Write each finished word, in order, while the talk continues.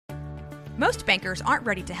Most bankers aren't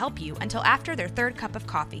ready to help you until after their third cup of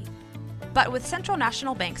coffee. But with Central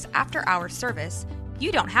National Bank's after-hours service,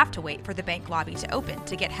 you don't have to wait for the bank lobby to open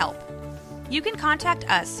to get help. You can contact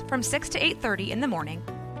us from 6 to 8:30 in the morning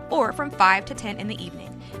or from 5 to 10 in the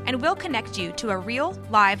evening, and we'll connect you to a real,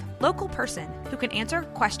 live, local person who can answer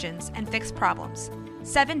questions and fix problems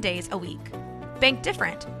 7 days a week. Bank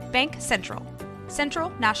different. Bank Central. Central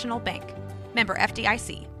National Bank. Member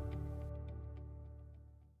FDIC.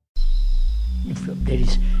 There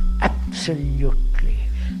is absolutely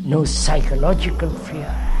no psychological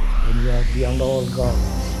fear, then you are beyond all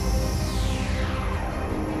gods.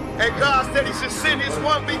 And God said he should send his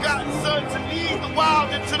one begotten son to lead the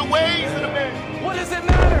wild into the ways of the man. What does it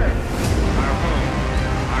matter? Our home,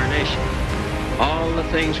 our nation, all the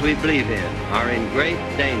things we believe in are in great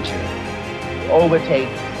danger.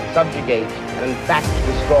 Overtake, subjugate, and in fact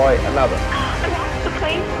destroy another. I watched the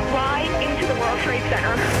plane ride into the World Trade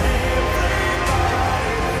Center.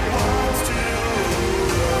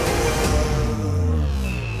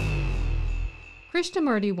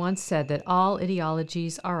 Krishnamurti once said that all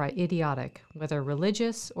ideologies are idiotic, whether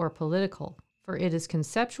religious or political, for it is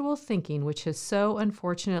conceptual thinking which has so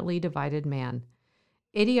unfortunately divided man.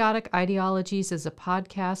 Idiotic Ideologies is a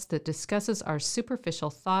podcast that discusses our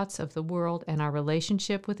superficial thoughts of the world and our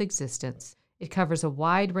relationship with existence. It covers a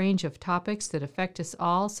wide range of topics that affect us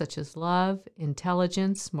all, such as love,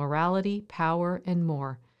 intelligence, morality, power, and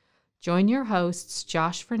more. Join your hosts,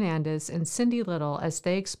 Josh Fernandez and Cindy Little, as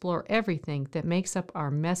they explore everything that makes up our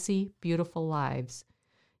messy, beautiful lives.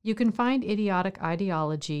 You can find Idiotic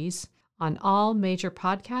Ideologies on all major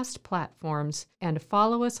podcast platforms and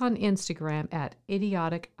follow us on Instagram at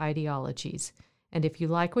Idiotic Ideologies. And if you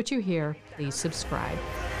like what you hear, please subscribe.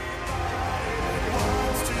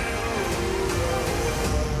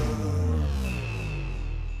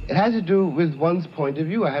 It has to do with one's point of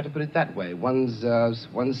view, I have to put it that way, one's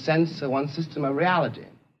sense, one's system of reality.